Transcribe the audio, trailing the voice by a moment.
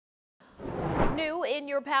New in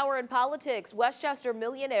your power and politics, Westchester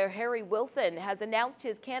millionaire Harry Wilson has announced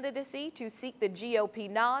his candidacy to seek the GOP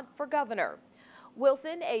nod for governor.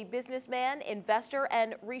 Wilson, a businessman, investor,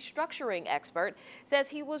 and restructuring expert, says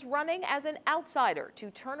he was running as an outsider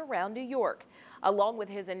to turn around New York. Along with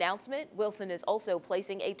his announcement, Wilson is also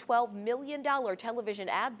placing a $12 million television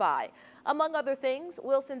ad buy. Among other things,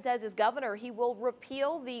 Wilson says as governor, he will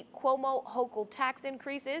repeal the Cuomo-Hochul tax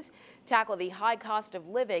increases, tackle the high cost of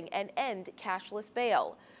living, and end cashless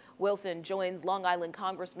bail. Wilson joins Long Island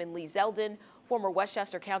Congressman Lee Zeldin, former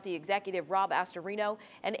Westchester County Executive Rob Astorino,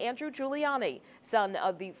 and Andrew Giuliani, son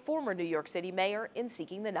of the former New York City mayor, in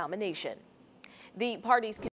seeking the nomination. The party's